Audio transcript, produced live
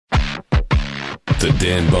The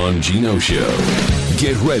Dan Bongino Show.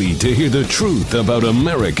 Get ready to hear the truth about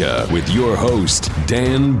America with your host,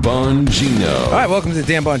 Dan Bongino. All right, welcome to the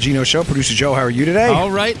Dan Bongino Show. Producer Joe, how are you today?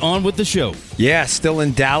 All right, on with the show. Yeah, still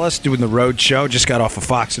in Dallas doing the road show. Just got off of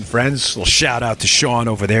Fox and Friends. A little shout out to Sean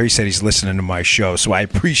over there. He said he's listening to my show, so I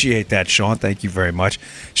appreciate that, Sean. Thank you very much.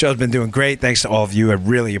 Show's been doing great. Thanks to all of you. I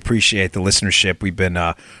really appreciate the listenership. We've been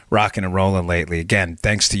rocking and rolling lately. Again,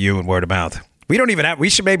 thanks to you and word of mouth. We don't even have. We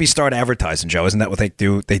should maybe start advertising, Joe. Isn't that what they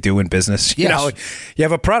do? They do in business. Yes. You know, you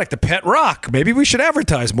have a product, a pet rock. Maybe we should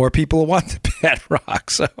advertise. More people will want the pet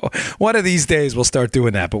rock. So one of these days we'll start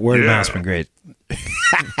doing that. But word of mouth's been great.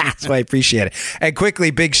 So I appreciate it. And quickly,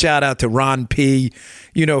 big shout out to Ron P.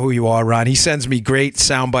 You know who you are, Ron. He sends me great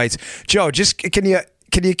sound bites. Joe, just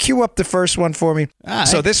can you cue up the first one for me? Right.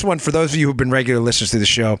 So this one, for those of you who've been regular listeners to the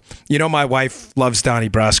show, you know my wife loves Donnie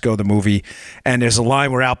Brasco, the movie, and there's a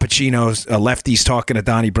line where Al Pacino's Lefty's talking to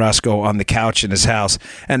Donnie Brasco on the couch in his house,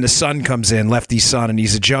 and the son comes in, Lefty's son, and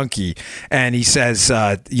he's a junkie, and he says,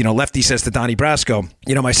 Lefty says to Donnie Brasco,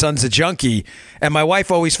 my son's a junkie, and my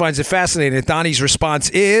wife always finds it fascinating that Donnie's response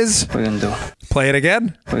is, What are you going to do? Play it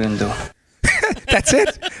again? What are you going to do? That's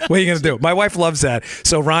it? What are you going to do? My wife loves that.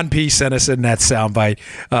 So Ron P. sent us in that soundbite.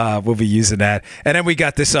 We'll be using that. And then we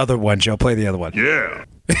got this other one, Joe. Play the other one. Yeah.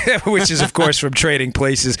 Which is, of course, from Trading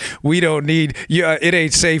Places. We don't need, it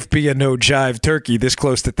ain't safe being no jive turkey this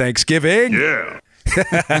close to Thanksgiving. Yeah.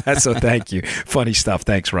 So thank you. Funny stuff.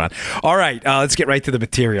 Thanks, Ron. All right, let's get right to the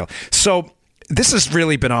material. So this has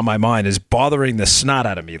really been on my mind, is bothering the snot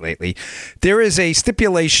out of me lately. There is a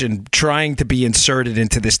stipulation trying to be inserted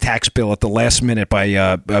into this tax bill at the last minute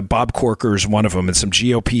by Bob Corker is one of them and some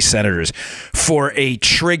GOP senators for a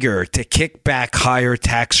trigger to kick back higher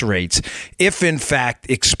tax rates if, in fact,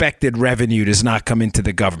 expected revenue does not come into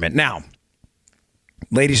the government. Now,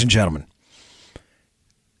 ladies and gentlemen,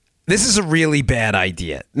 this is a really bad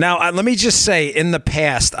idea. Now, let me just say, in the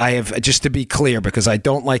past, I have, just to be clear, because I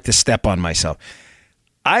don't like to step on myself,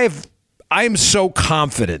 I am so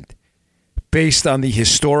confident, based on the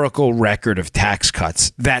historical record of tax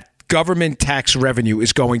cuts, that government tax revenue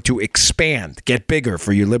is going to expand, get bigger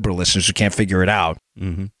for you liberal listeners who can't figure it out.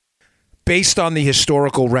 Mm-hmm. Based on the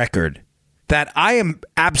historical record, that I am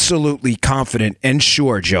absolutely confident and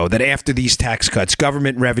sure, Joe, that after these tax cuts,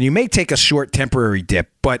 government revenue may take a short temporary dip,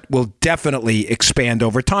 but will definitely expand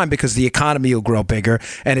over time because the economy will grow bigger.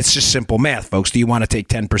 And it's just simple math, folks. Do you want to take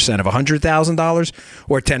 10% of $100,000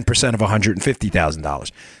 or 10% of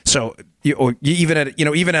 $150,000? So even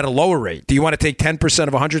at a lower rate, do you want to take 10%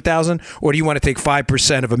 of 100,000 or do you want to take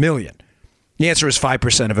 5% of $1 million? The answer is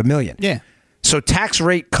 5% of $1 million. Yeah. So tax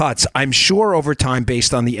rate cuts, I'm sure over time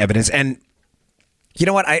based on the evidence. And you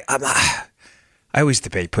know what? I always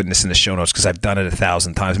debate putting this in the show notes because I've done it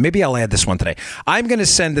 1,000 times. Maybe I'll add this one today. I'm going to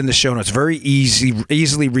send in the show notes very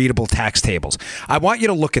easily readable tax tables. I want you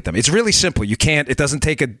to look at them. It's really simple. It doesn't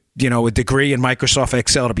take a degree in Microsoft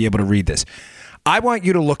Excel to be able to read this. I want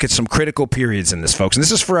you to look at some critical periods in this, folks. And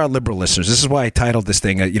this is for our liberal listeners. This is why I titled this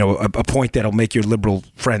thing, a point that'll make your liberal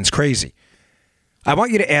friends crazy. I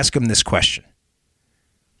want you to ask them this question.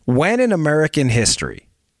 When in American history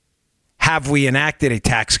have we enacted a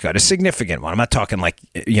tax cut, a significant one? I'm not talking like,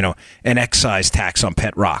 an excise tax on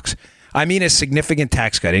pet rocks. I mean a significant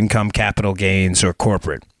tax cut, income, capital gains, or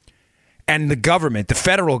corporate. And the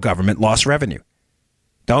federal government lost revenue.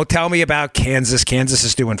 Don't tell me about Kansas. Kansas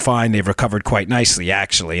is doing fine. They've recovered quite nicely,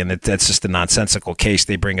 actually. And that's just a nonsensical case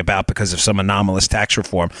they bring about because of some anomalous tax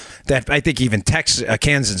reform that I think even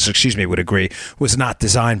Kansas, would agree, was not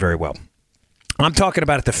designed very well. I'm talking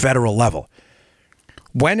about at the federal level.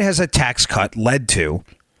 When has a tax cut led to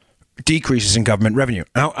decreases in government revenue?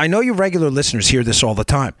 Now, I know you regular listeners hear this all the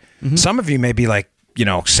time. Mm-hmm. Some of you may be like,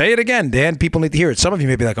 say it again, Dan. People need to hear it. Some of you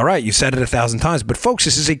may be like, all right, you said it 1,000 times. But folks,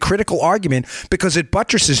 this is a critical argument because it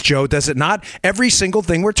buttresses, Joe, does it not, every single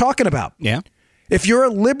thing we're talking about. Yeah. If you're a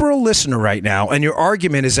liberal listener right now and your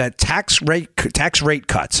argument is that tax rate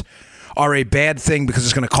cuts are a bad thing because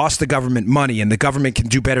it's going to cost the government money and the government can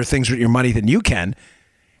do better things with your money than you can,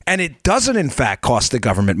 and it doesn't, in fact, cost the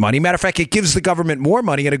government money. Matter of fact, it gives the government more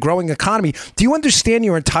money in a growing economy. Do you understand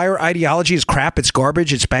your entire ideology is crap, it's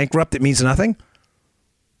garbage, it's bankrupt, it means nothing?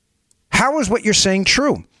 How is what you're saying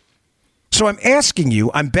true? So I'm asking you,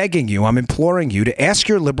 I'm begging you, I'm imploring you to ask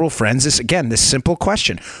your liberal friends this simple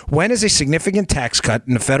question. When is a significant tax cut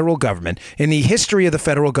in the federal government, in the history of the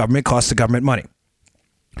federal government, cost the government money?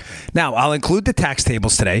 Now, I'll include the tax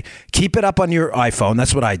tables today. Keep it up on your iPhone.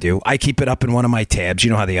 That's what I do. I keep it up in one of my tabs. You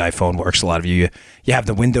know how the iPhone works. A lot of you have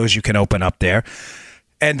the windows you can open up there.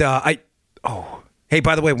 And Hey,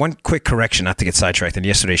 by the way, one quick correction, not to get sidetracked in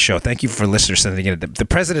yesterday's show. Thank you for listeners sending in. The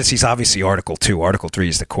presidency's obviously Article 2. Article 3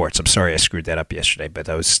 is the courts. I'm sorry I screwed that up yesterday, but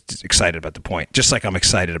I was excited about the point, just like I'm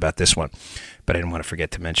excited about this one. But I didn't want to forget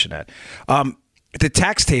to mention that. The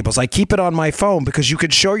tax tables, I keep it on my phone because you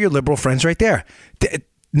could show your liberal friends right there.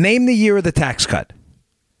 Name the year of the tax cut.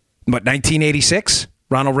 What, 1986?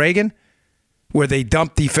 Ronald Reagan? Where they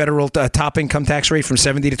dumped the federal top income tax rate from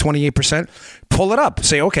 70 to 28%. Pull it up.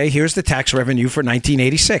 Say, okay, here's the tax revenue for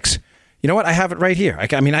 1986. You know what? I have it right here. I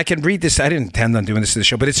can read this. I didn't intend on doing this to the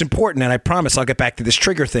show, but it's important, and I promise I'll get back to this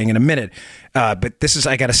trigger thing in a minute. But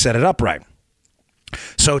I got to set it up right.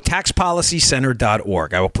 So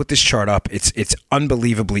taxpolicycenter.org. I will put this chart up. It's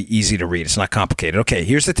unbelievably easy to read. It's not complicated. Okay,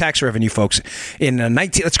 here's the tax revenue, folks.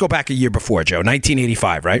 Let's go back a year before, Joe.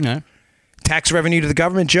 1985, right? Yeah. Tax revenue to the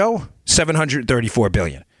government, Joe, $734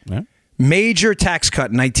 billion. Yeah. Major tax cut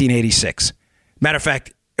in 1986. Matter of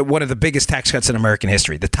fact, one of the biggest tax cuts in American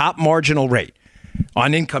history. The top marginal rate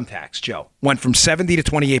on income tax, Joe, went from 70 to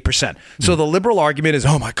 28%. So the liberal argument is,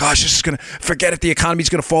 oh my gosh, this is going to, forget it, the economy's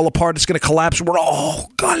going to fall apart, it's going to collapse, we're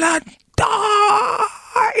all going to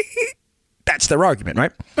die. That's their argument,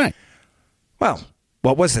 right? Right. Well,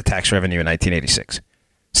 what was the tax revenue in 1986?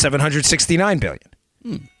 $769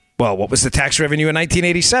 billion. Well, what was the tax revenue in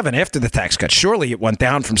 1987 after the tax cut? Surely it went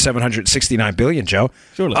down from $769 billion, Joe.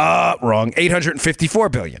 Surely. Wrong.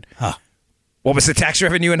 $854 billion. Huh. What was the tax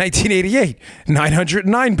revenue in 1988?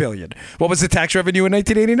 $909 billion. What was the tax revenue in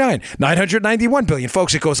 1989? $991 billion.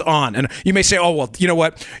 Folks, it goes on. And you may say, oh, well, you know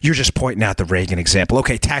what? You're just pointing out the Reagan example.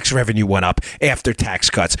 Okay, tax revenue went up after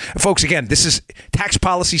tax cuts. Folks, again, this is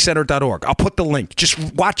taxpolicycenter.org. I'll put the link. Just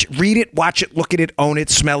read it, watch it, look at it, own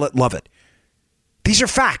it, smell it, love it. These are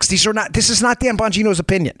facts. This is not Dan Bongino's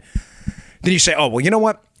opinion. Then you say, oh, well, you know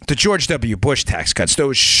what? The George W. Bush tax cuts,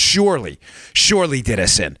 those surely did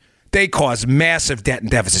us in. They caused massive debt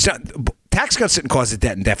and deficits. Tax cuts didn't cause the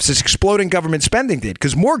debt and deficits. Exploding government spending did,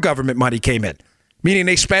 because more government money came in, meaning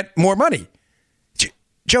they spent more money.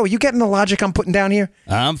 Joe, are you getting the logic I'm putting down here?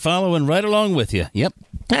 I'm following right along with you. Yep.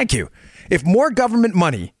 Thank you. If more government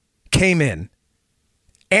money came in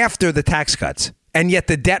after the tax cuts, and yet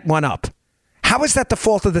the debt went up, how is that the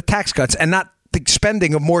fault of the tax cuts and not the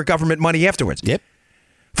spending of more government money afterwards? Yep.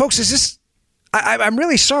 Folks, is this... I'm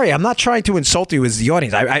really sorry. I'm not trying to insult you as the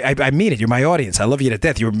audience. I mean it. You're my audience. I love you to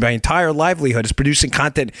death. My entire livelihood is producing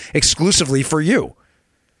content exclusively for you.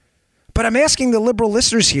 But I'm asking the liberal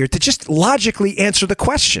listeners here to just logically answer the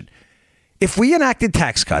question. If we enacted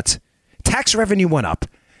tax cuts, tax revenue went up,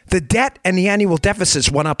 the debt and the annual deficits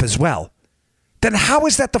went up as well, then how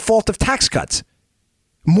is that the fault of tax cuts?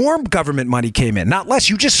 More government money came in, not less.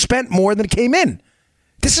 You just spent more than came in.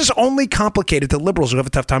 This is only complicated to liberals who have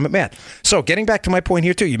a tough time at math. So getting back to my point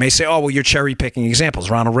here, too, you may say, oh, well, you're cherry picking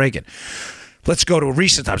examples. Ronald Reagan. Let's go to a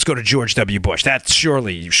recent time. Let's go to George W. Bush. That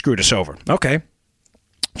surely screwed us over. Okay.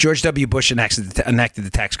 George W. Bush enacted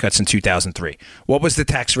the tax cuts in 2003. What was the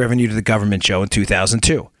tax revenue to the government, Joe, in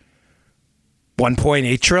 2002?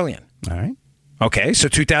 $1.8 trillion. All right. Okay, so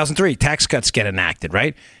 2003, tax cuts get enacted,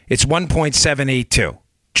 right? It's $1.782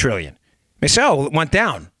 trillion. They say, oh, it went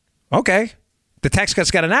down. Okay. The tax cuts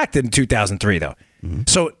got enacted in 2003, though. Mm-hmm.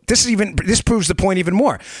 So this proves the point even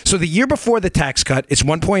more. So the year before the tax cut, it's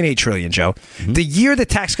 $1.8 trillion, Joe. Mm-hmm. The year the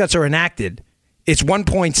tax cuts are enacted, it's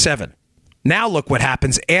 $1.7. Now look what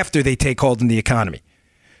happens after they take hold in the economy.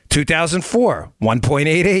 2004,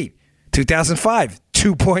 $1.88. 2005,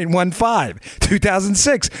 $2.15.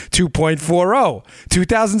 2006, $2.40.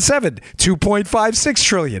 2007, $2.56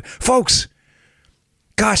 trillion. Folks,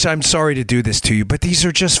 gosh, I'm sorry to do this to you, but these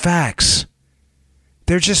are just facts.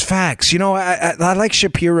 They're just facts. You know, I like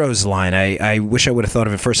Shapiro's line. I wish I would have thought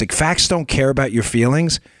of it first. Like, facts don't care about your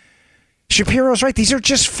feelings. Shapiro's right. These are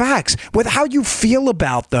just facts. With how you feel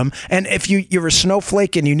about them, and if you're a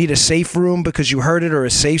snowflake and you need a safe room because you heard it, or a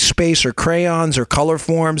safe space, or crayons, or color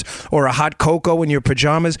forms, or a hot cocoa in your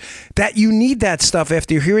pajamas, that you need that stuff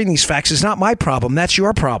after you're hearing these facts is not my problem. That's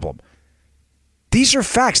your problem. These are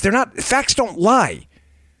facts. Facts don't lie.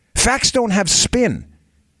 Facts don't have spin.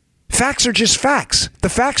 Facts are just facts. The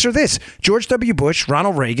facts are this. George W. Bush,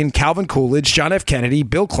 Ronald Reagan, Calvin Coolidge, John F. Kennedy,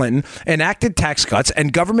 Bill Clinton enacted tax cuts,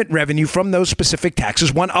 and government revenue from those specific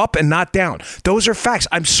taxes went up and not down. Those are facts.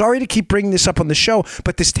 I'm sorry to keep bringing this up on the show,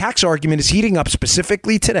 but this tax argument is heating up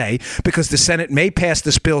specifically today because the Senate may pass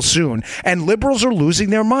this bill soon, and liberals are losing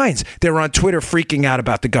their minds. They're on Twitter freaking out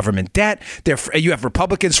about the government debt. You have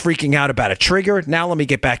Republicans freaking out about a trigger. Now let me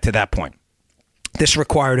get back to that point. This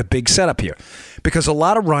required a big setup here because a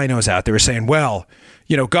lot of rhinos out there are saying, well,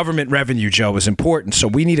 you know, government revenue, Joe, is important, so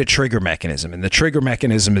we need a trigger mechanism. And the trigger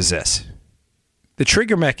mechanism is this. The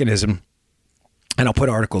trigger mechanism And I'll put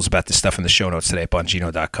articles about this stuff in the show notes today at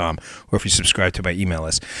bongino.com, or if you subscribe to my email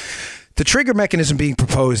list. The trigger mechanism being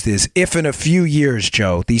proposed is if in a few years,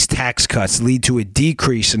 Joe, these tax cuts lead to a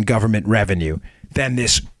decrease in government revenue, then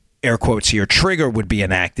this, air quotes here, trigger would be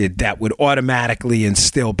enacted that would automatically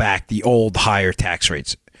instill back the old higher tax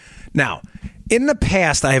rates. Now, in the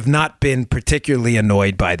past, I have not been particularly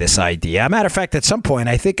annoyed by this idea. As a matter of fact, at some point,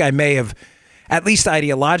 I think I may have, at least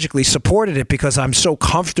ideologically, supported it because I'm so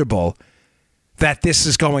comfortable that this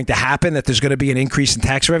is going to happen, that there's going to be an increase in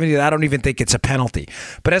tax revenue. I don't even think it's a penalty.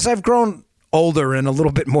 But as I've grown older and a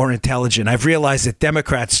little bit more intelligent, I've realized that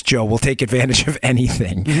Democrats, Joe, will take advantage of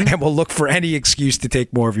anything and will look for any excuse to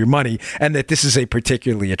take more of your money, and that this is a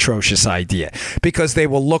particularly atrocious idea because they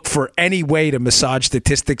will look for any way to massage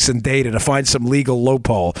statistics and data to find some legal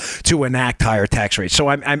loophole to enact higher tax rates. So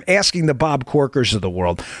I'm asking the Bob Corkers of the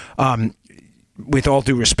world, with all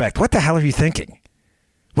due respect, what the hell are you thinking?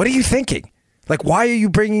 What are you thinking? Like, why are you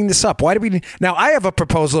bringing this up? Why do we? Now, I have a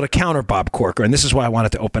proposal to counter Bob Corker, and this is why I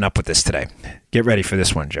wanted to open up with this today. Get ready for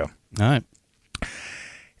this one, Joe. All right.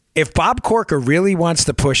 If Bob Corker really wants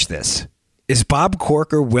to push this, is Bob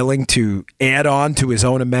Corker willing to add on to his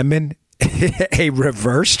own amendment a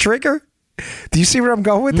reverse trigger? Do you see where I'm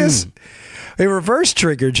going with this? A reverse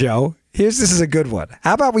trigger, Joe. This is a good one.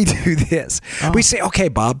 How about we do this? We say, okay,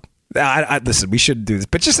 Bob. Listen, we shouldn't do this,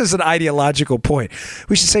 but just as an ideological point,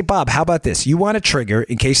 we should say, Bob, how about this? You want a trigger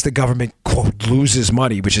in case the government, quote, loses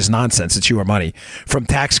money, which is nonsense, it's your money, from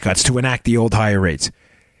tax cuts to enact the old higher rates.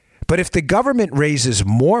 But if the government raises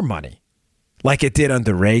more money, like it did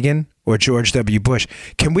under Reagan or George W. Bush,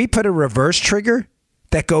 can we put a reverse trigger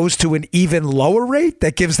that goes to an even lower rate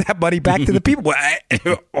that gives that money back to the people?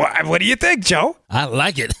 What do you think, Joe? I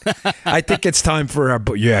like it. I think it's time for our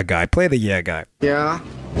yeah guy. Play the yeah guy. Yeah,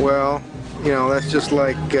 well, that's just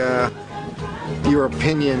like your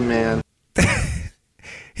opinion, man.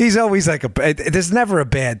 He's always like there's never a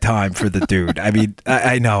bad time for the dude. I mean,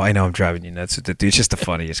 I know I'm driving you nuts with the dude. It's just the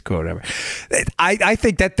funniest quote ever. I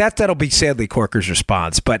think that'll be sadly Corker's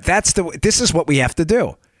response, but this is what we have to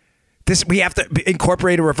do. We have to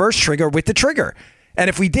incorporate a reverse trigger with the trigger. And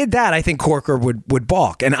if we did that, I think Corker would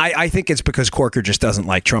balk. And I think it's because Corker just doesn't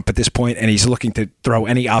like Trump at this point, and he's looking to throw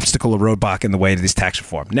any obstacle or roadblock in the way to this tax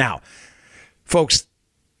reform. Now, folks,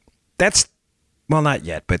 well, not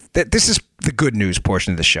yet, but this is the good news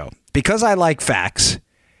portion of the show. Because I like facts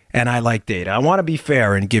and I like data, I want to be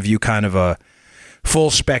fair and give you kind of a full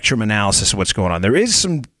spectrum analysis of what's going on. There is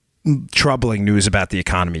some troubling news about the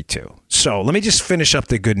economy too. So let me just finish up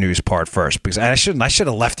the good news part first, because I should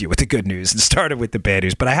have left you with the good news and started with the bad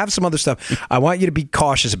news, but I have some other stuff I want you to be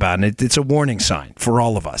cautious about, and it's a warning sign for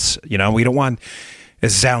all of us. We don't want,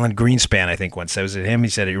 as Alan Greenspan, I think once said, was it him? He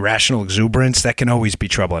said irrational exuberance, that can always be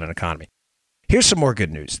trouble in an economy. Here's some more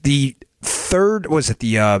good news. The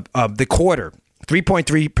quarter,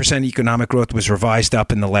 3.3% economic growth was revised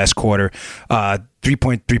up in the last quarter.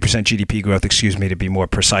 3.3% GDP growth, to be more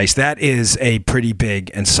precise. That is a pretty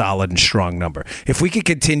big and solid and strong number. If we could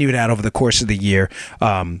continue that over the course of the year,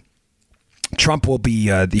 Trump will be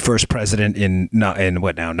the first president in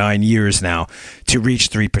 9 years now to reach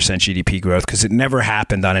 3% GDP growth, because it never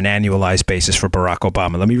happened on an annualized basis for Barack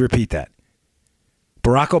Obama. Let me repeat that.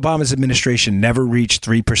 Barack Obama's administration never reached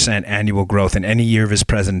 3% annual growth in any year of his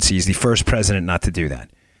presidency. He's the first president not to do that.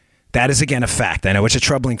 That is, again, a fact. I know it's a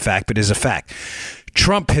troubling fact, but it is a fact.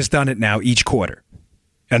 Trump has done it now each quarter.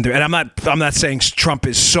 And I'm not saying Trump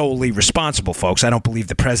is solely responsible, folks. I don't believe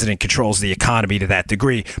the president controls the economy to that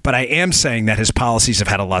degree. But I am saying that his policies have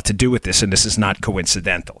had a lot to do with this, and this is not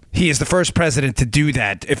coincidental. He is the first president to do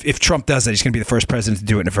that. If Trump does that, he's going to be the first president to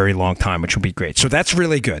do it in a very long time, which will be great. So that's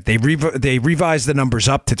really good. They revised the numbers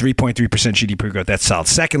up to 3.3% GDP growth. That's solid.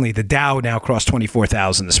 Secondly, the Dow now crossed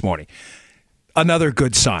 24,000 this morning. Another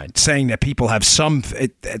good sign, saying that people have some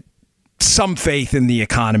faith in the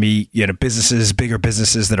economy, businesses, bigger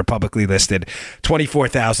businesses that are publicly listed.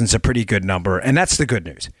 24,000 is a pretty good number, and that's the good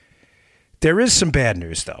news. There is some bad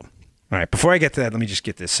news, though. All right, before I get to that, let me just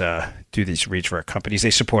get this, do these reads for our companies.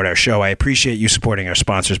 They support our show. I appreciate you supporting our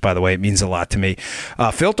sponsors, by the way. It means a lot to me.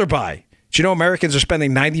 Filter By. Do you know Americans are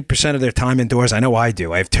spending 90% of their time indoors? I know I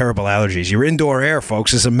do. I have terrible allergies. Your indoor air,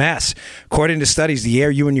 folks, is a mess. According to studies, the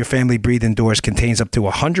air you and your family breathe indoors contains up to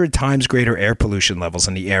 100 times greater air pollution levels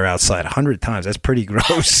than the air outside. 100 times. That's pretty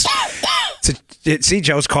gross. See,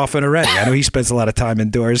 Joe's coughing already. I know he spends a lot of time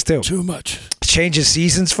indoors, too. Too much. Changes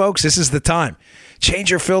seasons, folks. This is the time. Change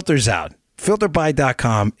your filters out.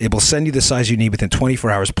 FilterBuy.com. It will send you the size you need within 24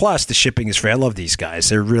 hours. Plus, the shipping is free. I love these guys.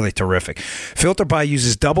 They're really terrific. FilterBuy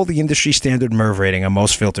uses double the industry standard MERV rating on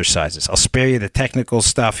most filter sizes. I'll spare you the technical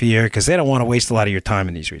stuff here because they don't want to waste a lot of your time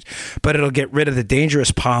in these reads. But it'll get rid of the dangerous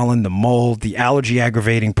pollen, the mold, the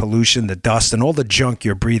allergy-aggravating pollution, the dust, and all the junk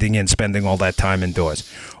you're breathing in spending all that time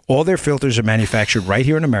indoors. All their filters are manufactured right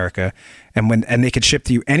here in America, and they can ship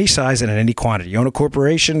to you any size and in any quantity. You own a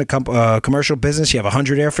corporation, a commercial business, you have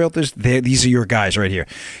 100 air filters, these are your guys right here.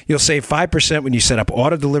 You'll save 5% when you set up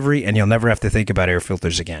auto delivery, and you'll never have to think about air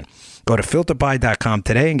filters again. Go to filterbuy.com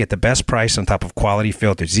today and get the best price on top of quality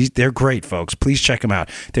filters. They're great, folks. Please check them out.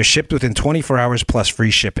 They're shipped within 24 hours plus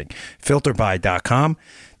free shipping. Filterbuy.com.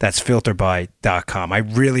 That's filterbuy.com. I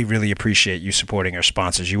really, really appreciate you supporting our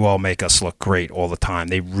sponsors. You all make us look great all the time.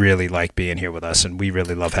 They really like being here with us, and we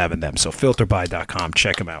really love having them. So filterbuy.com.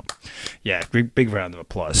 Check them out. Yeah, big round of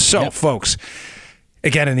applause. So, folks,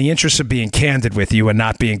 again, in the interest of being candid with you and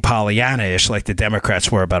not being Pollyanna-ish like the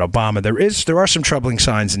Democrats were about Obama, there are some troubling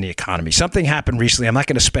signs in the economy. Something happened recently. I'm not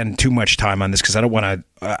going to spend too much time on this because I don't want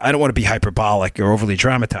to be hyperbolic or overly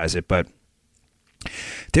dramatize it, but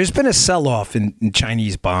there's been a sell-off in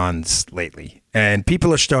Chinese bonds lately, and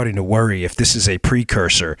people are starting to worry if this is a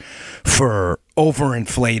precursor for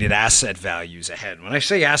overinflated asset values ahead. When I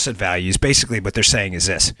say asset values, basically what they're saying is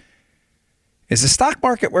this. Is the stock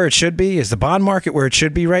market where it should be? Is the bond market where it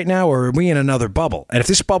should be right now? Or are we in another bubble? And if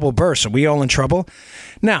this bubble bursts, are we all in trouble?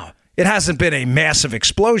 Now, it hasn't been a massive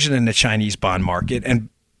explosion in the Chinese bond market, and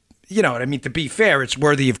you know what I mean. To be fair, it's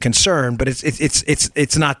worthy of concern, but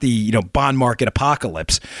it's not the bond market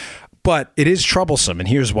apocalypse, but it is troublesome, and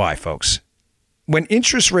here's why, folks. When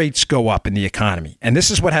interest rates go up in the economy, and this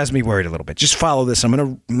is what has me worried a little bit. Just follow this.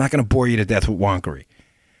 I'm not gonna bore you to death with wonkery,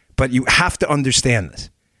 but you have to understand this.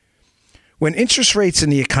 When interest rates in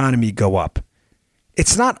the economy go up,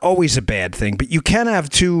 it's not always a bad thing, but you can have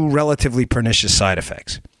two relatively pernicious side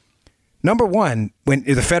effects. Number one, when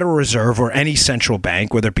the Federal Reserve or any central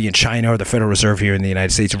bank, whether it be in China or the Federal Reserve here in the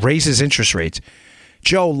United States, raises interest rates,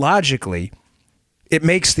 Joe, logically, it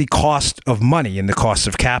makes the cost of money and the cost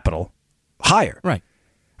of capital higher. Right.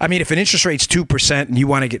 I mean, if an interest rate's 2% and you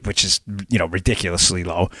want to get, which is, ridiculously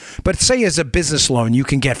low, but say as a business loan, you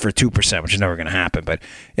can get for 2%, which is never going to happen,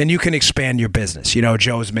 and you can expand your business.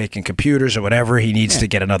 Joe's making computers or whatever. He needs to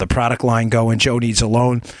get another product line going. Joe needs a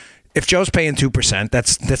loan. If Joe's paying 2%,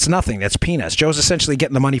 that's nothing. That's peanuts. Joe's essentially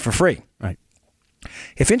getting the money for free. Right.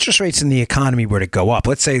 If interest rates in the economy were to go up,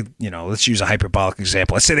 let's say, let's use a hyperbolic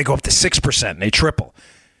example. Let's say they go up to 6% and they triple.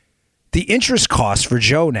 The interest costs for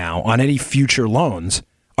Joe now on any future loans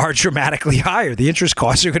are dramatically higher. The interest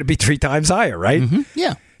costs are going to be 3 times higher, right? Mm-hmm.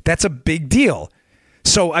 Yeah. That's a big deal.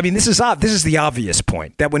 So, I mean, this is the obvious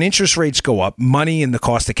point, that when interest rates go up, money and the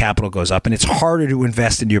cost of capital goes up, and it's harder to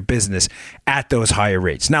invest in your business at those higher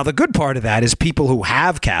rates. Now, the good part of that is people who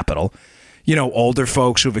have capital, older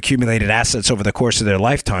folks who've accumulated assets over the course of their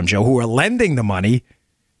lifetime, Joe, who are lending the money,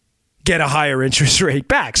 get a higher interest rate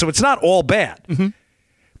back. So it's not all bad. Mm-hmm.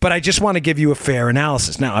 But I just want to give you a fair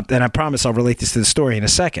analysis. Now, and I promise I'll relate this to the story in a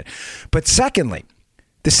second. But secondly,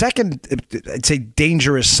 the second, I'd say,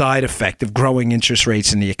 dangerous side effect of growing interest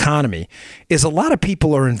rates in the economy is a lot of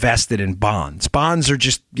people are invested in bonds. Bonds are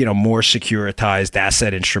just, more securitized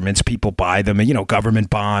asset instruments. People buy them, government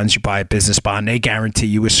bonds. You buy a business bond, they guarantee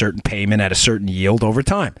you a certain payment at a certain yield over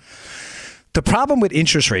time. The problem with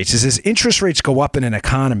interest rates is as interest rates go up in an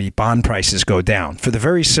economy, bond prices go down for the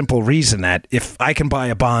very simple reason that if I can buy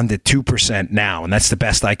a bond at 2% now, and that's the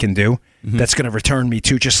best I can do, that's going to return me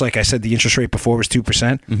just like I said, the interest rate before was 2%.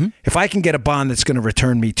 Mm-hmm. If I can get a bond that's going to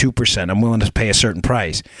return me 2%, I'm willing to pay a certain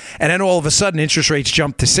price. And then all of a sudden, interest rates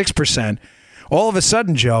jump to 6%. All of a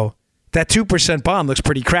sudden, Joe, that 2% bond looks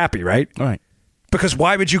pretty crappy, right? All right. Because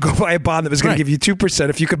why would you go buy a bond that was going to give you 2%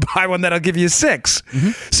 if you could buy one that'll give you 6%? Mm-hmm.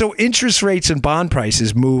 So interest rates and bond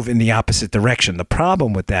prices move in the opposite direction. The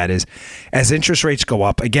problem with that is as interest rates go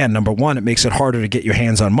up, again, number one, it makes it harder to get your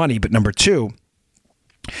hands on money. But number two,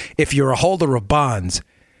 if you're a holder of bonds,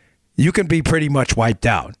 you can be pretty much wiped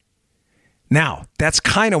out. Now, that's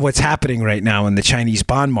kind of what's happening right now in the Chinese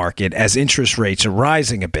bond market as interest rates are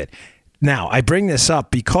rising a bit. Now, I bring this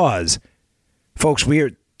up because, folks,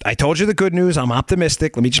 I told you the good news. I'm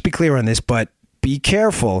optimistic. Let me just be clear on this, but be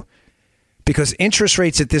careful because interest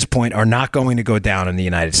rates at this point are not going to go down in the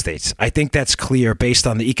United States. I think that's clear based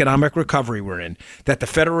on the economic recovery we're in, that the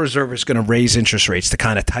Federal Reserve is going to raise interest rates to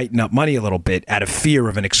kind of tighten up money a little bit out of fear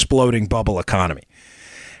of an exploding bubble economy.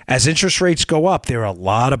 As interest rates go up, there are a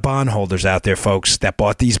lot of bondholders out there, folks, that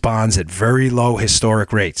bought these bonds at very low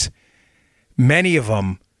historic rates. Many of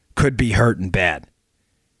them could be hurting bad.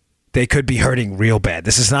 they could be hurting real bad.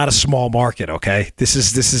 This is not a small market, okay? This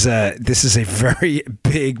is a very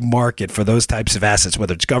big market for those types of assets,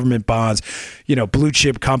 whether it's government bonds, blue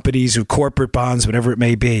chip companies or corporate bonds, whatever it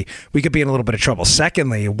may be. We could be in a little bit of trouble.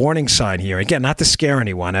 Secondly, a warning sign here. Again, not to scare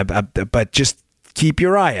anyone, but just keep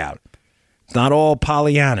your eye out. It's not all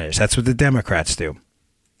Pollyannas. That's what the Democrats do.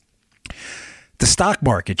 The stock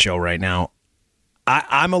market, Joe, right now,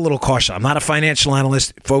 I'm a little cautious. I'm not a financial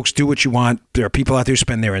analyst. Folks, do what you want. There are people out there who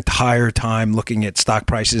spend their entire time looking at stock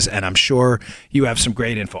prices, and I'm sure you have some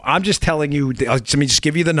great info. I'm just telling you, let me just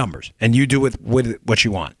give you the numbers, and you do with what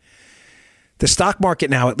you want. The stock market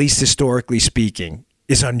now, at least historically speaking,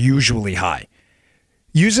 is unusually high.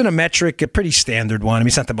 Using a metric, a pretty standard one, I mean,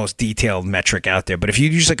 it's not the most detailed metric out there, but if you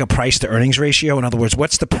use like a price to earnings ratio, in other words,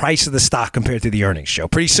 what's the price of the stock compared to the earnings, Joe?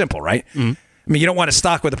 Pretty simple, right? Mm-hmm. I mean, you don't want a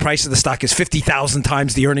stock where the price of the stock is 50,000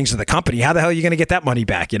 times the earnings of the company. How the hell are you going to get that money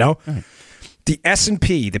back, Mm-hmm. The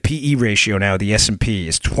S&P, the PE ratio now, the S&P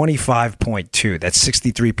is 25.2. That's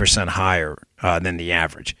 63% higher than the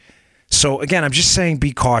average. So, again, I'm just saying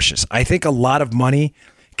be cautious. I think a lot of money,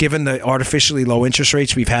 given the artificially low interest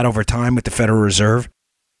rates we've had over time with the Federal Reserve,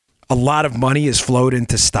 a lot of money is flowed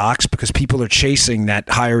into stocks because people are chasing that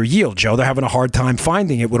higher yield, Joe. They're having a hard time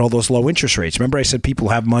finding it with all those low interest rates. Remember I said people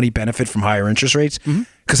have money benefit from higher interest rates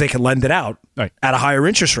because they can lend it out at a higher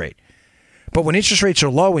interest rate. But when interest rates are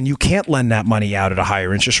low and you can't lend that money out at a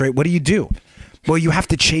higher interest rate, what do? Well, you have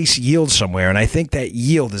to chase yield somewhere. And I think that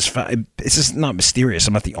yield is, it's just not mysterious.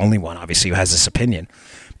 I'm not the only one, obviously, who has this opinion.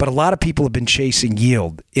 But a lot of people have been chasing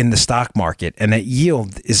yield in the stock market, and that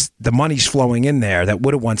yield is the money's flowing in there that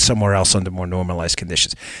would have went somewhere else under more normalized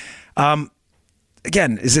conditions.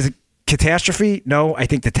 Again, is it a catastrophe? No, I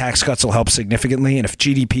think the tax cuts will help significantly, and if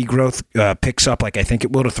GDP growth picks up, like I think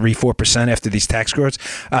it will, to 3-4% after these tax cuts,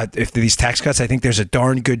 I think there's a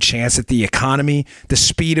darn good chance that the economy, the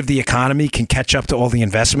speed of the economy, can catch up to all the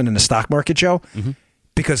investment in the stock market, Joe. Mm-hmm.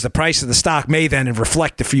 Because the price of the stock may then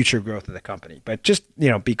reflect the future growth of the company. But just,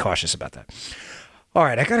 be cautious about that. All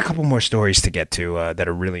right, I got a couple more stories to get to that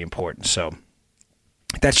are really important. So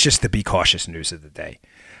that's just the be cautious news of the day.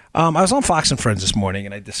 I was on Fox and Friends this morning,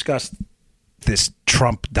 and I discussed this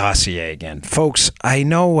Trump dossier again. Folks, I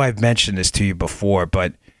know I've mentioned this to you before,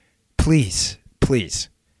 but please,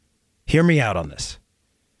 hear me out on this.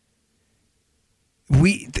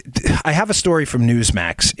 I have a story from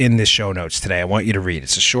Newsmax in the show notes today. I want you to read.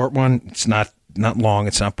 It's a short one. It's not long.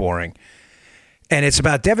 It's not boring. And it's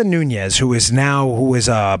about Devin Nunes, who has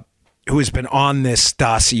been on this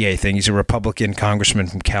dossier thing. He's a Republican congressman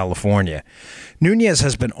from California. Nunes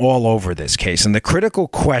has been all over this case. And the critical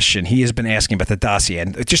question he has been asking about the dossier,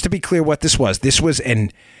 and just to be clear what this was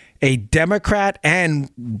a Democrat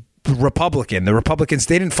and Republican. The Republicans,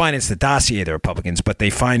 they didn't finance the dossier, the Republicans, but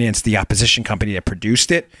they financed the opposition company that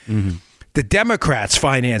produced it. Mm-hmm. The Democrats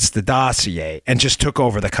financed the dossier and just took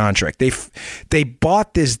over the contract. They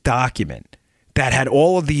bought this document that had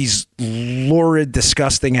all of these lurid,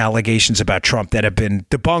 disgusting allegations about Trump that have been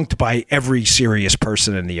debunked by every serious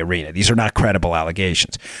person in the arena. These are not credible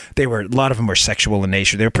allegations. A lot of them were sexual in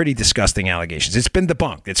nature. They're pretty disgusting allegations. It's been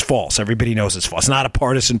debunked. It's false. Everybody knows it's false. It's not a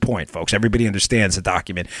partisan point, folks. Everybody understands the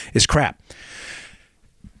document is crap.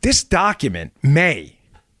 This document may,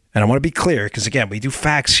 and I want to be clear because, again, we do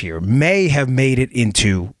facts here, may have made it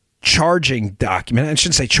into charging document. I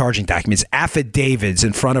shouldn't say charging documents, affidavits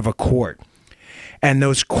in front of a court. And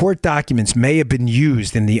those court documents may have been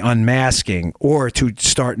used in the unmasking or to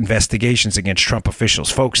start investigations against Trump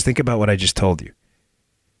officials. Folks, think about what I just told you.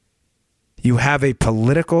 You have a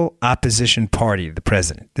political opposition party to the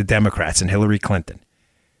president, the Democrats and Hillary Clinton,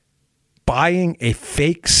 buying a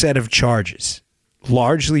fake set of charges,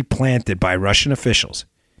 largely planted by Russian officials,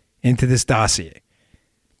 into this dossier.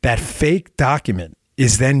 That fake document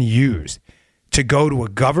is then used to go to a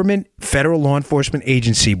government federal law enforcement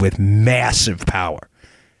agency with massive power.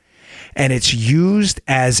 And it's used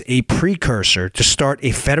as a precursor to start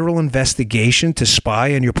a federal investigation to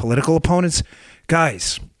spy on your political opponents.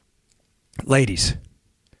 Guys, ladies,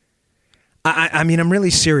 I mean, I'm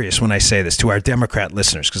really serious when I say this to our Democrat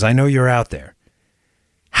listeners, because I know you're out there.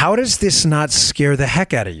 How does this not scare the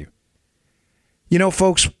heck out of you?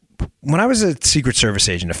 Folks, when I was a Secret Service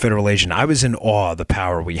agent, a federal agent, I was in awe of the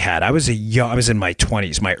power we had. I was in my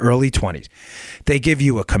 20s, my early 20s. They give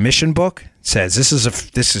you a commission book. It says, this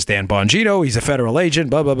is Dan Bongino. He's a federal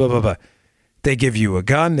agent, blah, blah, blah, blah, blah. They give you a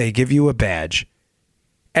gun. They give you a badge.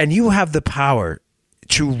 And you have the power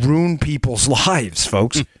to ruin people's lives,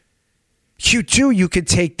 folks. You could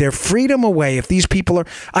take their freedom away if these people are...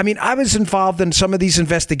 I mean, I was involved in some of these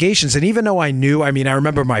investigations. And even though I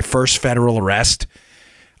remember my first federal arrest...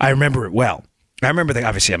 I remember it well. I remember,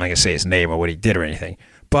 obviously, I'm not going to say his name or what he did or anything,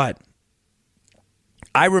 but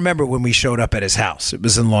I remember when we showed up at his house. It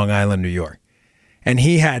was in Long Island, New York, and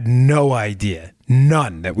he had no idea,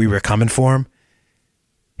 none, that we were coming for him.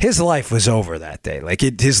 His life was over that day.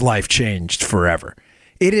 His life changed forever.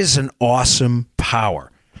 It is an awesome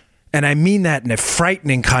power. And I mean that in a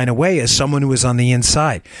frightening kind of way as someone who is on the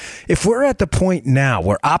inside. If we're at the point now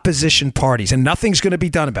where opposition parties, and nothing's going to be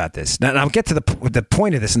done about this. Now, I'll get to the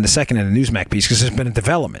point of this in a second in the Newsmax piece because there's been a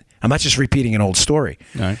development. I'm not just repeating an old story.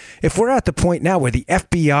 All right. If we're at the point now where the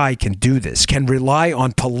FBI can do this, can rely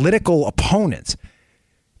on political opponents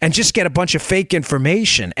and just get a bunch of fake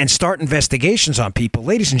information and start investigations on people,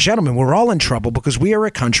 ladies and gentlemen, we're all in trouble because we are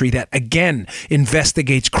a country that, again,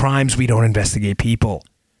 investigates crimes. We don't investigate people.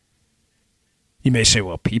 You may say,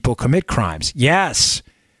 well, people commit crimes. Yes,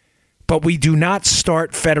 but we do not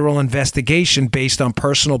start federal investigation based on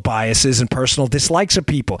personal biases and personal dislikes of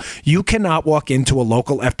people. You cannot walk into a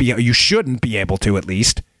local FBI, you shouldn't be able to at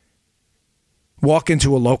least, walk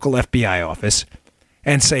into a local FBI office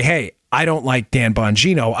and say, hey, I don't like Dan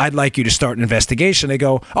Bongino. I'd like you to start an investigation. They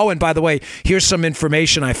go, oh, and by the way, here's some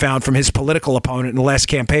information I found from his political opponent in the last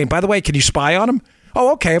campaign. By the way, can you spy on him?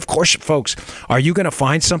 Oh, okay, of course, folks. Are you going to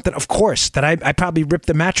find something? Of course. That I probably ripped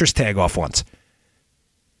the mattress tag off once.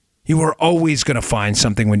 You are always going to find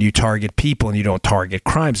something when you target people and you don't target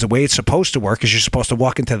crimes. The way it's supposed to work is you're supposed to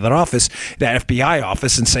walk into that office, that FBI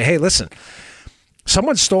office, and say, hey, listen,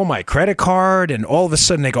 someone stole my credit card, and all of a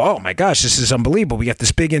sudden they go, oh, my gosh, this is unbelievable. We got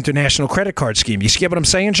this big international credit card scheme. You get what I'm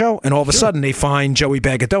saying, Joe? And all of a sudden they find Joey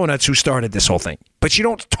Bag of Donuts who started this whole thing. But you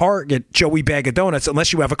don't target Joey Bag of Donuts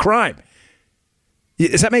unless you have a crime.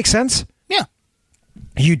 Does that make sense? Yeah.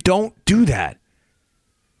 You don't do that.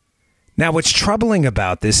 Now, what's troubling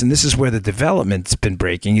about this, and this is where the development's been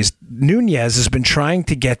breaking, is Nunes has been trying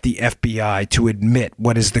to get the FBI to admit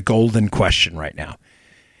what is the golden question right now.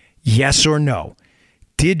 Yes or no?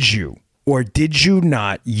 Did you or did you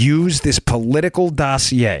not use this political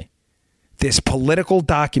dossier, this political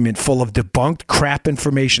document full of debunked crap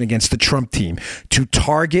information against the Trump team to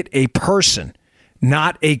target a person,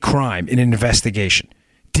 not a crime, in an investigation?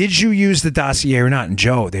 Did you use the dossier or not? And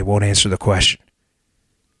Joe, they won't answer the question.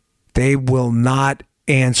 They will not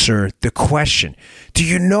answer the question. Do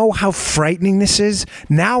you know how frightening this is?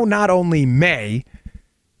 Now, not only may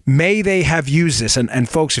they have used this, and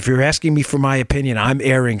folks, if you're asking me for my opinion, I'm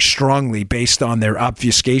erring strongly based on their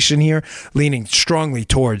obfuscation here, leaning strongly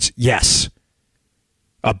towards yes.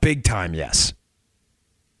 A big time yes.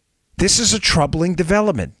 This is a troubling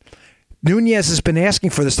development. Nunes has been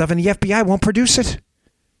asking for this stuff, and the FBI won't produce it.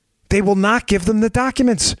 They will not give them the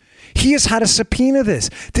documents. He has had a subpoena this.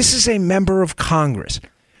 This is a member of Congress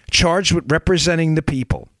charged with representing the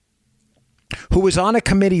people who was on a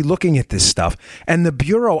committee looking at this stuff. And the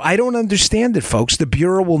Bureau, I don't understand it, folks. The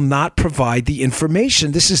Bureau will not provide the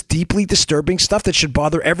information. This is deeply disturbing stuff that should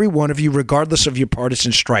bother every one of you, regardless of your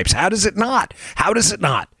partisan stripes. How does it not? How does it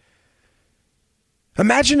not?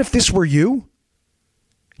 Imagine if this were you.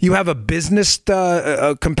 You have a business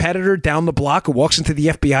a competitor down the block who walks into the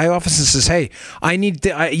FBI office and says, hey,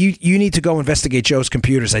 you need to go investigate Joe's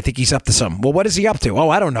computers. I think he's up to something. Well, what is he up to? Oh,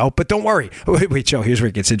 I don't know. But don't worry. Wait, Joe, here's where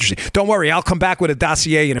it gets interesting. Don't worry. I'll come back with a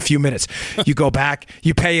dossier in a few minutes. You go back.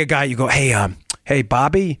 You pay a guy. You go, hey,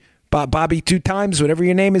 Bobby, Bobby 2 times, whatever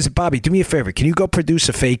your name is. Bobby, do me a favor. Can you go produce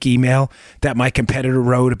a fake email that my competitor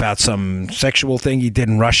wrote about some sexual thing he did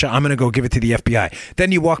in Russia? I'm going to go give it to the FBI.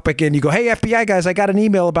 Then you walk back in. You go, hey, FBI guys, I got an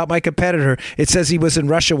email about my competitor. It says he was in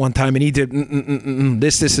Russia one time and he did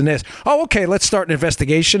this, and this. Oh, okay, let's start an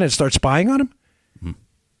investigation and start spying on him? Mm-hmm.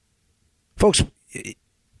 Folks,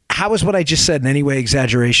 how is what I just said in any way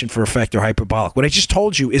exaggeration, for effect, or hyperbolic? What I just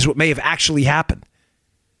told you is what may have actually happened.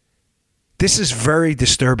 This is very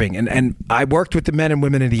disturbing, and I worked with the men and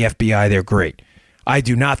women in the FBI. They're great. I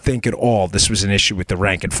do not think at all this was an issue with the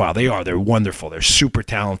rank and file. They are. They're wonderful. They're super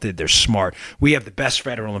talented. They're smart. We have the best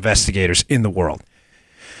federal investigators in the world.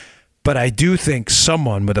 But I do think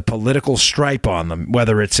someone with a political stripe on them,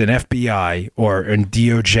 whether it's in FBI or in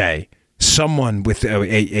DOJ, someone with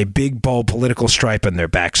a big, bold political stripe on their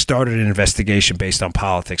back started an investigation based on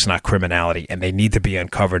politics, not criminality, and they need to be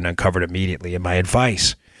uncovered and uncovered immediately. And my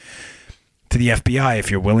advice to the FBI,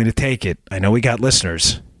 if you're willing to take it, I know we got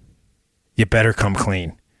listeners, you better come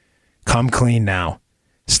clean. Come clean now.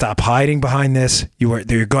 Stop hiding behind this.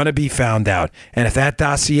 You're going to be found out. And if that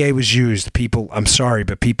dossier was used, people, I'm sorry,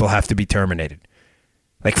 but people have to be terminated.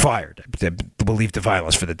 Like fired. We'll leave the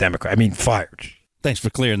violence for the Democrat. I mean, fired. Thanks for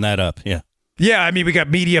clearing that up. Yeah. Yeah, I mean, we got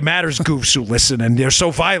Media Matters goofs who listen, and they're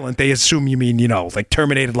so violent, they assume you mean, like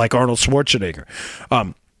terminated like Arnold Schwarzenegger.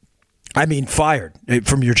 I mean, fired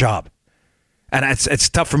from your job. And it's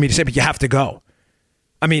tough for me to say, but you have to go.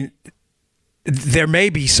 I mean, there may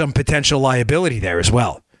be some potential liability there as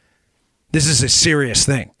well. This is a serious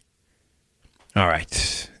thing. All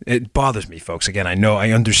right. It bothers me, folks. Again,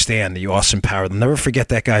 I understand the awesome power. They'll never forget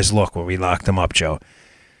that guy's look when we locked him up, Joe.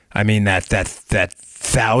 I mean, that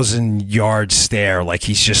 1,000-yard stare, like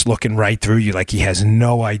he's just looking right through you, like he has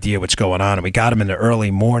no idea what's going on. And we got him in the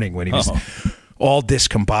early morning when he was all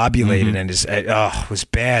discombobulated, and it was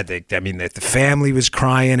bad. The family was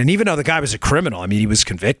crying, and even though the guy was a criminal, I mean, he was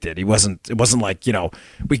convicted. It wasn't like,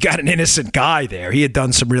 we got an innocent guy there. He had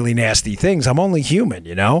done some really nasty things. I'm only human,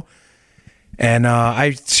 And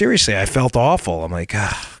I felt awful. I'm like,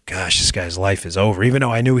 oh, gosh, this guy's life is over, even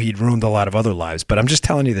though I knew he'd ruined a lot of other lives. But I'm just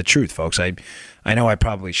telling you the truth, folks. I know I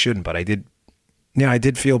probably shouldn't, but I did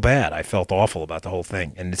feel bad. I felt awful about the whole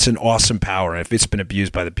thing. And it's an awesome power. And if it's been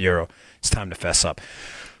abused by the Bureau, it's time to fess up.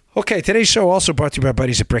 Okay, today's show also brought to you by our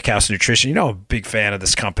buddies at Brickhouse Nutrition. I'm a big fan of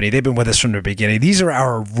this company. They've been with us from the beginning. These are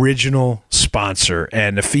our original sponsor,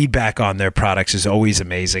 and the feedback on their products is always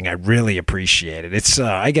amazing. I really appreciate it.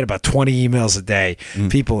 I get about 20 emails a day,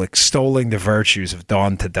 people extolling the virtues of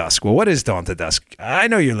Dawn to Dusk. Well, what is Dawn to Dusk? I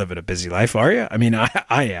know you're living a busy life, are you? I mean, I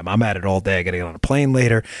am. I'm at it all day. I got to get on a plane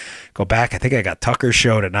later, go back. I think I got Tucker's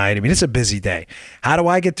show tonight. I mean, it's a busy day. How do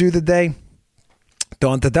I get through the day?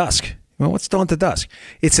 Dawn to Dusk. Well, what's Dawn to Dusk?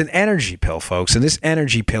 It's an energy pill, folks, and this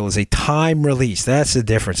energy pill is a time release. That's the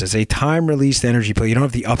difference. It's a time-released energy pill. You don't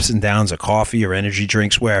have the ups and downs of coffee or energy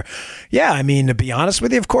drinks where, to be honest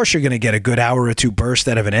with you, of course you're going to get a good hour or two burst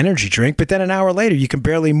out of an energy drink, but then an hour later you can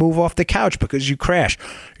barely move off the couch because you crash.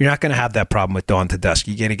 You're not going to have that problem with Dawn to Dusk.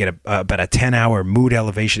 You're going to get about a 10-hour mood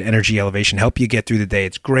elevation, energy elevation, help you get through the day.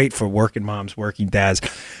 It's great for working moms, working dads,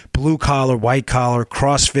 blue collar, white collar,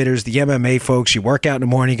 CrossFitters, the MMA folks. You work out in the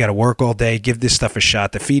morning, you got to work all day. Give this stuff a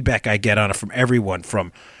shot. The feedback I get on it from everyone,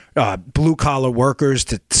 from blue collar workers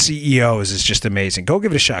to CEOs, is just amazing. Go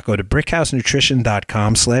give it a shot. Go to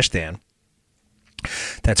brickhousenutrition.com/Dan.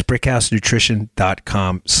 That's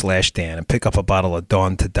brickhousenutrition.com/Dan and pick up a bottle of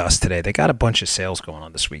Dawn to Dusk today. They got a bunch of sales going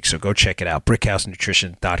on this week, so go check it out.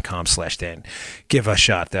 brickhousenutrition.com/Dan. Give a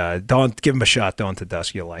shot. Give them a shot. Dawn to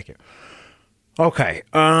Dusk. You'll like it. Okay.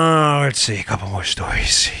 Let's see. A couple more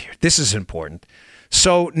stories here. This is important.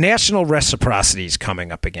 So national reciprocity is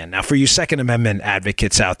coming up again. Now, for you Second Amendment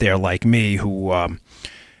advocates out there like me who,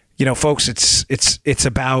 folks, it's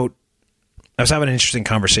about – I was having an interesting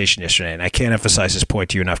conversation yesterday, and I can't emphasize this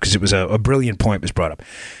point to you enough because it was a brilliant point was brought up.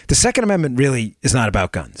 The Second Amendment really is not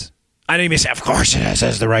about guns. I know you may say, of course it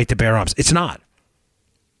has the right to bear arms. It's not.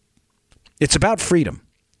 It's about freedom,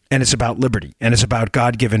 and it's about liberty, and it's about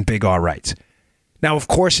God-given big R rights. Now, of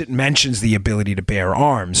course, it mentions the ability to bear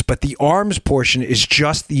arms, but the arms portion is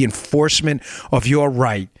just the enforcement of your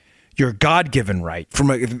right, your God-given right,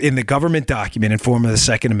 in the government document in form of the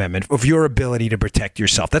Second Amendment, of your ability to protect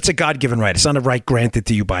yourself. That's a God-given right. It's not a right granted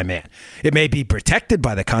to you by man. It may be protected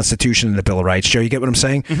by the Constitution and the Bill of Rights, Joe, you get what I'm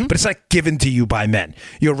saying? Mm-hmm. But it's not given to you by men.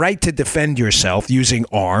 Your right to defend yourself using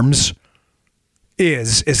arms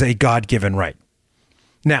is a God-given right.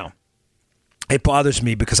 Now, it bothers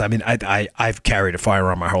me because I've carried a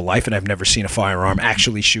firearm my whole life, and I've never seen a firearm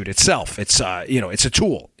actually shoot itself. It's it's a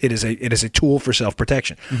tool. It is a tool for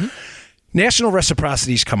self-protection. Mm-hmm. National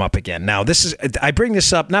reciprocities come up again. Now, I bring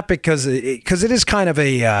this up not because it is kind of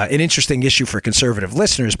an interesting issue for conservative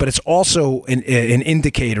listeners, but it's also an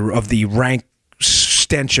indicator of the rank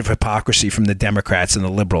stench of hypocrisy from the Democrats and the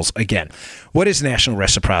liberals. Again, what is national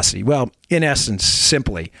reciprocity? Well, in essence,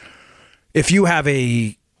 simply, if you have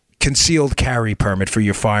a concealed carry permit for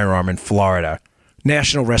your firearm in Florida,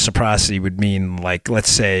 national reciprocity would mean, like, let's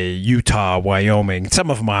say Utah, Wyoming.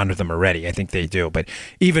 Some of them honor them already. I think they do. But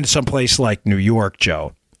even someplace like New York,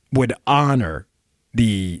 Joe, would honor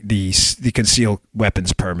the concealed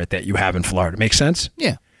weapons permit that you have in Florida. Make sense?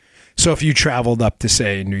 Yeah. So if you traveled up to,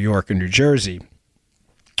 say, New York or New Jersey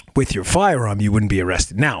with your firearm, you wouldn't be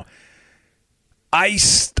arrested. Now,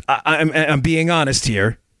 I'm being honest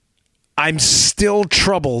here. I'm still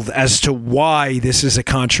troubled as to why this is a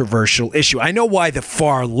controversial issue. I know why the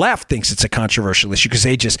far left thinks it's a controversial issue, because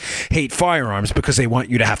they just hate firearms because they want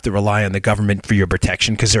you to have to rely on the government for your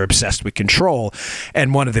protection because they're obsessed with control.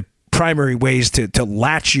 And one of the primary ways to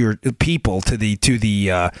latch your people to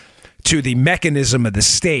the mechanism of the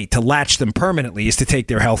state, to latch them permanently, is to take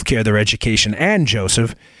their health care, their education, and,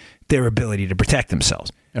 Joseph, their ability to protect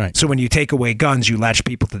themselves. All right. So when you take away guns, you latch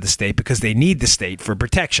people to the state because they need the state for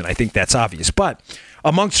protection. I think that's obvious. But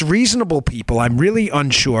amongst reasonable people, I'm really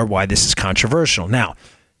unsure why this is controversial. Now,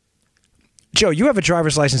 Joe, you have a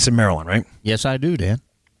driver's license in Maryland, right? Yes, I do, Dan.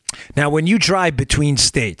 Now, when you drive between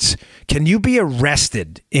states, can you be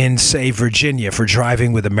arrested in, say, Virginia for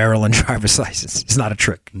driving with a Maryland driver's license? It's not a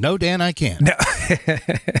trick. No, Dan, I can't. No.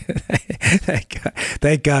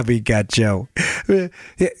 Thank God we got Joe. You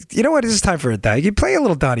know what? This is time for a die. You play a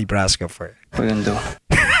little Donnie Brasco for you. What are you going to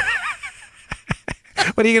do?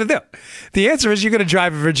 What are you going to do? The answer is you're going to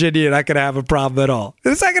drive in Virginia. You're not going to have a problem at all.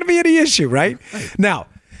 It's not going to be any issue, right? Now,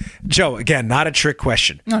 Joe, again, not a trick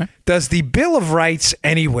question. All right. Does the Bill of Rights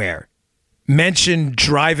anywhere mention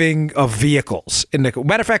driving of vehicles?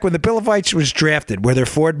 Matter of fact, when the Bill of Rights was drafted, were there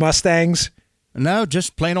Ford Mustangs? No,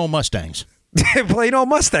 just plain old Mustangs. Plain old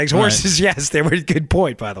Mustangs. Horses, right. Yes, they were a good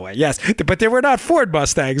point, by the way. Yes, but they were not Ford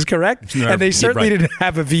Mustangs, correct? No, and they certainly right. didn't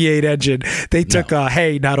have a V8 engine. They took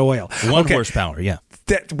hay, not oil. 1 horsepower, yeah.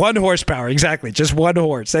 1 horsepower, exactly. Just 1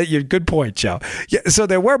 horse. Good point, Joe. Yeah, so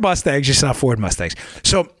there were Mustangs, just not Ford Mustangs.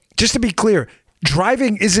 So just to be clear,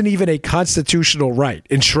 driving isn't even a constitutional right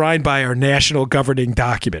enshrined by our national governing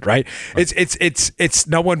document, right? It's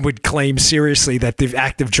no one would claim seriously that the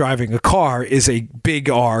act of driving a car is a big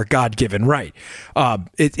R God-given right.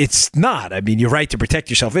 It's not. I mean, your right to protect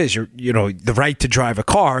yourself is. The right to drive a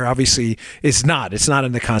car obviously is not. It's not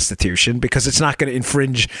in the Constitution because it's not going to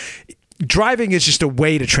infringe. Driving is just a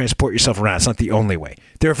way to transport yourself around. It's not the only way.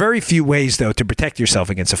 There are very few ways, though, to protect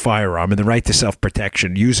yourself against a firearm, and the right to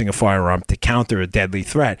self-protection using a firearm to counter a deadly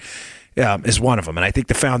threat is one of them. And I think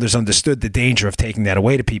the founders understood the danger of taking that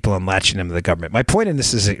away to people and latching them to the government. My point in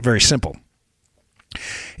this is very simple.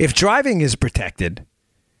 If driving is protected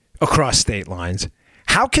across state lines,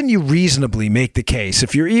 how can you reasonably make the case,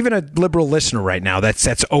 if you're even a liberal listener right now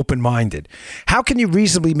that's open-minded, how can you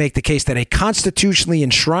reasonably make the case that a constitutionally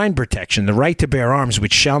enshrined protection, the right to bear arms,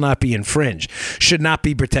 which shall not be infringed, should not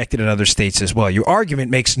be protected in other states as well? Your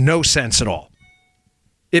argument makes no sense at all.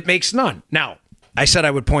 It makes none. Now, I said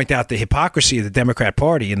I would point out the hypocrisy of the Democrat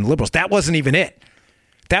Party and the liberals. That wasn't even it.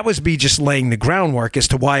 That was me just laying the groundwork as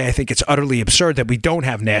to why I think it's utterly absurd that we don't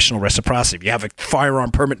have national reciprocity. If you have a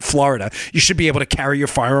firearm permit in Florida, you should be able to carry your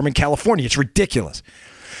firearm in California. It's ridiculous.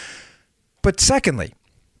 But secondly,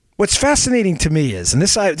 what's fascinating to me is, and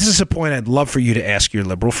this is a point I'd love for you to ask your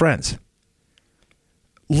liberal friends.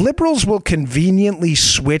 Liberals will conveniently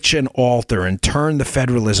switch and alter and turn the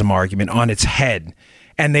federalism argument on its head,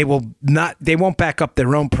 and they won't back up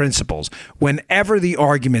their own principles whenever the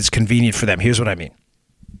argument's convenient for them. Here's what I mean.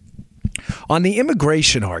 On the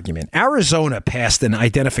immigration argument, Arizona passed an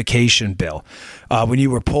identification bill. When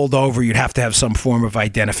you were pulled over, you'd have to have some form of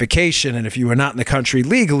identification. And if you were not in the country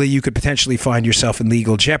legally, you could potentially find yourself in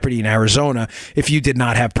legal jeopardy in Arizona if you did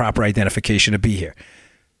not have proper identification to be here.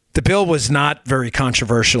 The bill was not very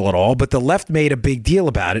controversial at all, but the left made a big deal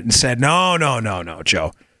about it and said, no,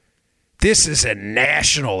 Joe. This is a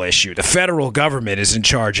national issue. The federal government is in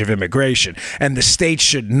charge of immigration, and the states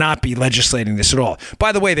should not be legislating this at all.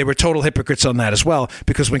 By the way, they were total hypocrites on that as well,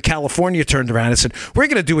 because when California turned around and said, we're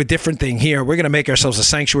going to do a different thing here. We're going to make ourselves a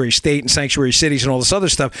sanctuary state and sanctuary cities and all this other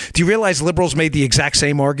stuff. Do you realize liberals made the exact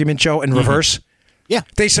same argument, Joe, in reverse? Yeah.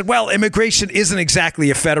 They said, well, immigration isn't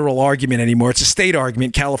exactly a federal argument anymore. It's a state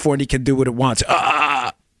argument. California can do what it wants.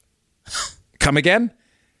 Come again?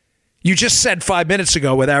 You just said 5 minutes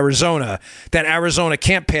ago with Arizona that Arizona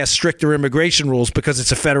can't pass stricter immigration rules because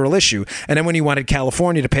it's a federal issue. And then when you wanted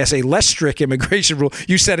California to pass a less strict immigration rule,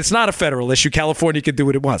 you said it's not a federal issue. California can do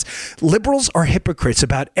what it wants. Liberals are hypocrites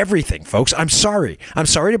about everything, folks. I'm sorry. I'm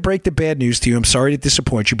sorry to break the bad news to you. I'm sorry to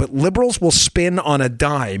disappoint you. But liberals will spin on a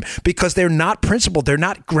dime because they're not principled. They're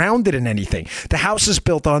not grounded in anything. The house is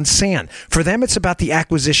built on sand. For them, it's about the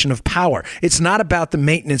acquisition of power. It's not about the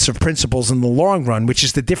maintenance of principles in the long run, which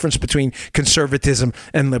is the difference between conservatism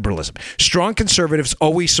and liberalism. Strong conservatives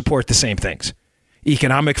always support the same things.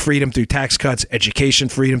 Economic freedom through tax cuts, education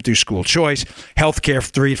freedom through school choice, healthcare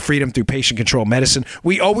freedom through patient-controlled medicine.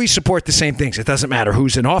 We always support the same things. It doesn't matter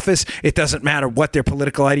who's in office. It doesn't matter what their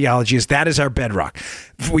political ideology is. That is our bedrock.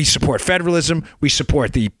 We support federalism. We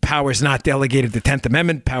support the powers not delegated, the 10th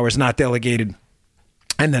Amendment, powers not delegated,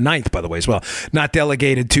 and the 9th, by the way, as well, not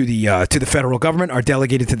delegated to the federal government, are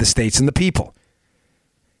delegated to the states and the people.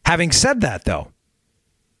 Having said that, though,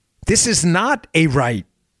 this is not a right,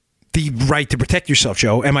 the right to protect yourself,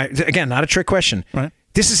 Joe. Again, not a trick question. Right.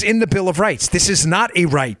 This is in the Bill of Rights. This is not a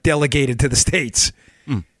right delegated to the states.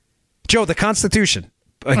 Joe, the Constitution,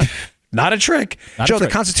 not a trick. Not Joe, a trick.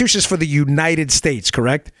 The Constitution is for the United States,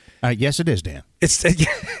 correct? Yes, it is, Dan. It's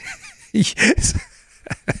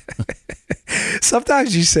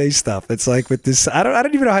sometimes you say stuff. It's like with this. I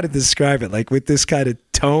don't even know how to describe it. Like with this kind of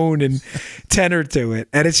tone and tenor to it.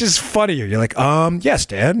 And it's just funnier. You're like, yes,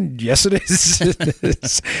 Dan. Yes, it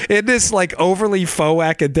is. In this like overly faux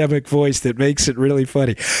academic voice that makes it really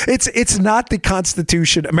funny. It's not the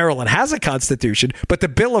Constitution. Maryland has a Constitution, but the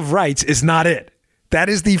Bill of Rights is not it. That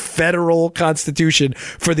is the federal Constitution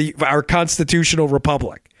for our constitutional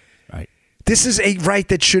republic. Right. This is a right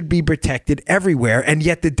that should be protected everywhere, and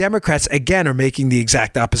yet the Democrats, again, are making the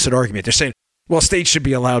exact opposite argument. They're saying, well, states should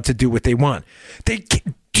be allowed to do what they want. Do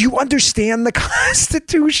you understand the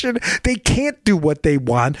Constitution? They can't do what they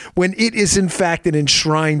want when it is, in fact, an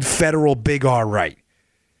enshrined federal big R right.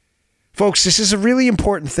 Folks, this is a really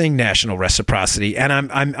important thing, national reciprocity, and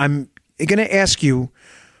I'm going to ask you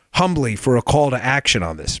humbly for a call to action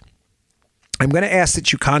on this. I'm going to ask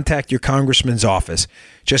that you contact your congressman's office.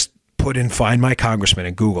 Just put in Find My Congressman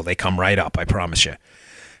in Google. They come right up, I promise you.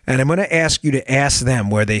 And I'm going to ask you to ask them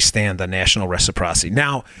where they stand on national reciprocity.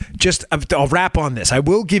 Now, I'll wrap on this. I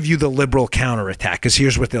will give you the liberal counterattack, because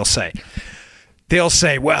here's what they'll say. They'll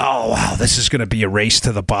say, well, this is going to be a race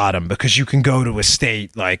to the bottom because you can go to a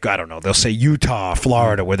state like, I don't know, they'll say Utah,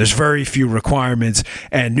 Florida, where there's very few requirements,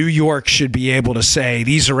 and New York should be able to say,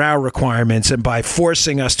 these are our requirements, and by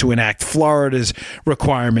forcing us to enact Florida's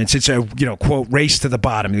requirements, it's a, quote, race to the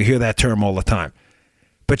bottom. You hear that term all the time.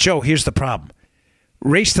 But, Joe, here's the problem.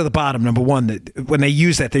 Race to the bottom, number one, when they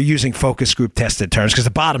use that, they're using focus group tested terms because the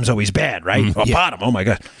bottom's always bad, right? Bottom, oh my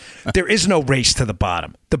God. There is no race to the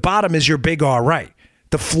bottom. The bottom is your big R right.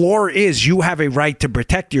 The floor is you have a right to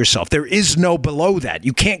protect yourself. There is no below that.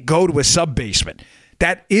 You can't go to a sub-basement.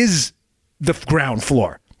 That is the ground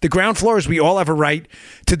floor. The ground floor is we all have a right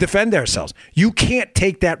to defend ourselves. You can't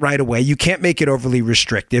take that right away. You can't make it overly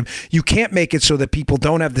restrictive. You can't make it so that people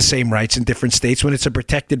don't have the same rights in different states when it's a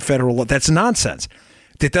protected federal law. That's nonsense.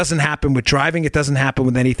 It doesn't happen with driving. It doesn't happen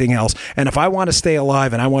with anything else. And if I want to stay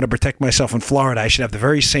alive and I want to protect myself in Florida, I should have the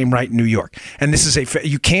very same right in New York. And this is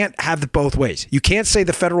you can't have it both ways. You can't say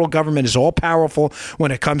the federal government is all powerful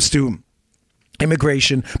when it comes to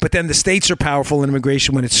immigration, but then the states are powerful in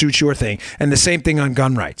immigration when it suits your thing. And the same thing on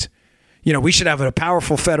gun rights. We should have a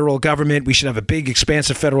powerful federal government. We should have a big,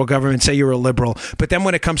 expansive federal government. Say you're a liberal. But then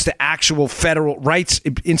when it comes to actual federal rights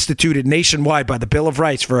instituted nationwide by the Bill of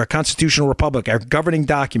Rights for our constitutional republic, our governing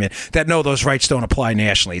document, that no, those rights don't apply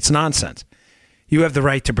nationally. It's nonsense. You have the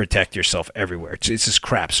right to protect yourself everywhere. It's just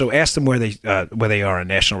crap. So ask them where they are on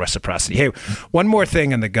national reciprocity. Hey, one more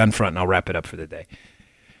thing on the gun front, and I'll wrap it up for the day.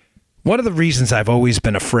 One of the reasons I've always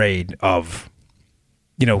been afraid of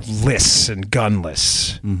lists and gun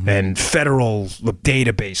lists and federal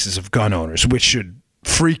databases of gun owners, which should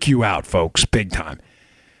freak you out, folks, big time.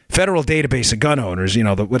 Federal database of gun owners,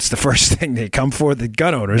 what's the first thing they come for? The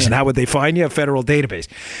gun owners. And how would they find you? A federal database.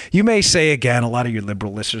 You may say, again, a lot of your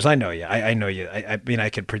liberal listeners, I know you. I know you. I mean, I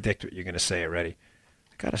can predict what you're going to say already.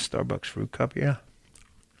 I got a Starbucks fruit cup here.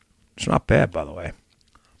 It's not bad, by the way.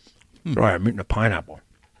 Sorry, I'm eating a pineapple.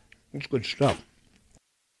 It's good stuff.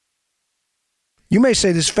 You may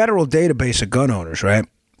say this federal database of gun owners, right?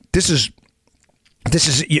 This is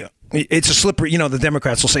it's a slippery, the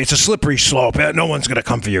Democrats will say it's a slippery slope. No one's going to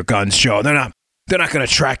come for your guns, Joe. They're not going to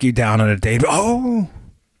track you down on a database.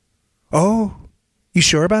 Oh, you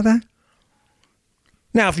sure about that?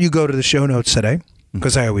 Now, if you go to the show notes today,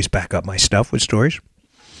 because I always back up my stuff with stories,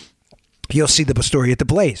 you'll see the story at the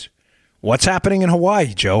Blaze. What's happening in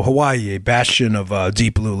Hawaii, Joe? Hawaii, a bastion of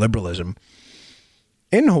deep blue liberalism.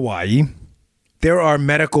 In Hawaii, there are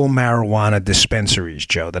medical marijuana dispensaries,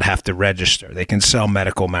 Joe, that have to register. They can sell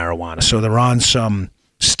medical marijuana. So they're on some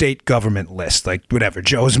state government list, like whatever,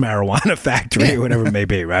 Joe's Marijuana Factory or whatever it may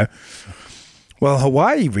be, right? Well,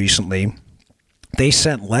 Hawaii recently, they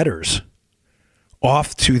sent letters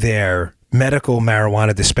off to their medical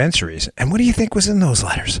marijuana dispensaries. And what do you think was in those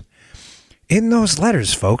letters? In those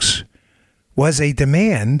letters, folks, was a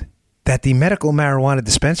demand that the medical marijuana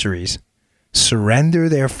dispensaries surrender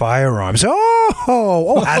their firearms.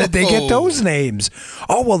 How did they get those names?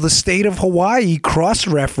 Oh, well, the state of Hawaii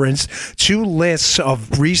cross-referenced 2 lists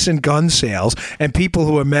of recent gun sales and people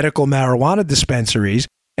who are medical marijuana dispensaries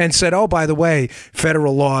and said, oh, by the way,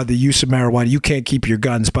 federal law, the use of marijuana, you can't keep your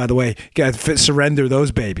guns. By the way, you got to surrender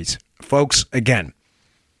those babies. Folks, again,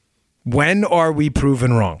 when are we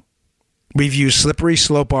proven wrong? We've used slippery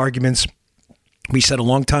slope arguments. We said a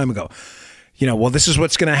long time ago, this is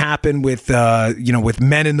what's going to happen with, with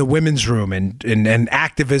men in the women's room and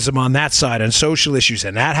activism on that side and social issues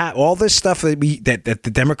and all this stuff that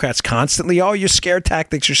the Democrats constantly, your scare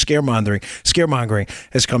tactics, your scaremongering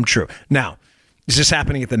has come true. Now, is this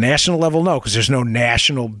happening at the national level? No, because there's no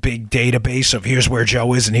national big database of here's where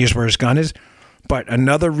Joe is and here's where his gun is. But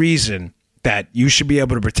another reason that you should be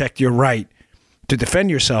able to protect your right to defend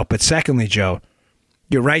yourself. But secondly, Joe,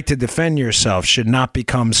 your right to defend yourself should not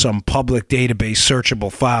become some public database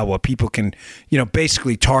searchable file where people can,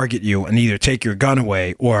 basically target you and either take your gun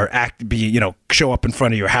away or show up in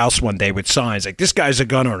front of your house one day with signs like, this guy's a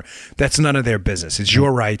gun owner. That's none of their business. It's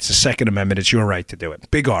your right. It's the Second Amendment. It's your right to do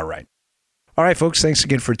it. Big R right. All right, folks, thanks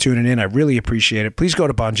again for tuning in. I really appreciate it. Please go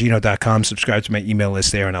to Bongino.com, subscribe to my email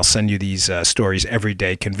list there, and I'll send you these stories every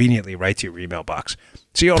day, conveniently right to your email box.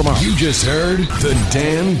 See you all tomorrow. You just heard The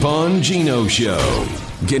Dan Bongino Show.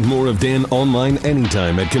 Get more of Dan online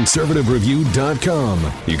anytime at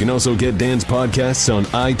conservativereview.com. You can also get Dan's podcasts on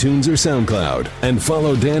iTunes or SoundCloud. And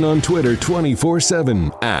follow Dan on Twitter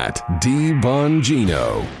 24/7 at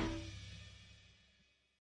DBongino.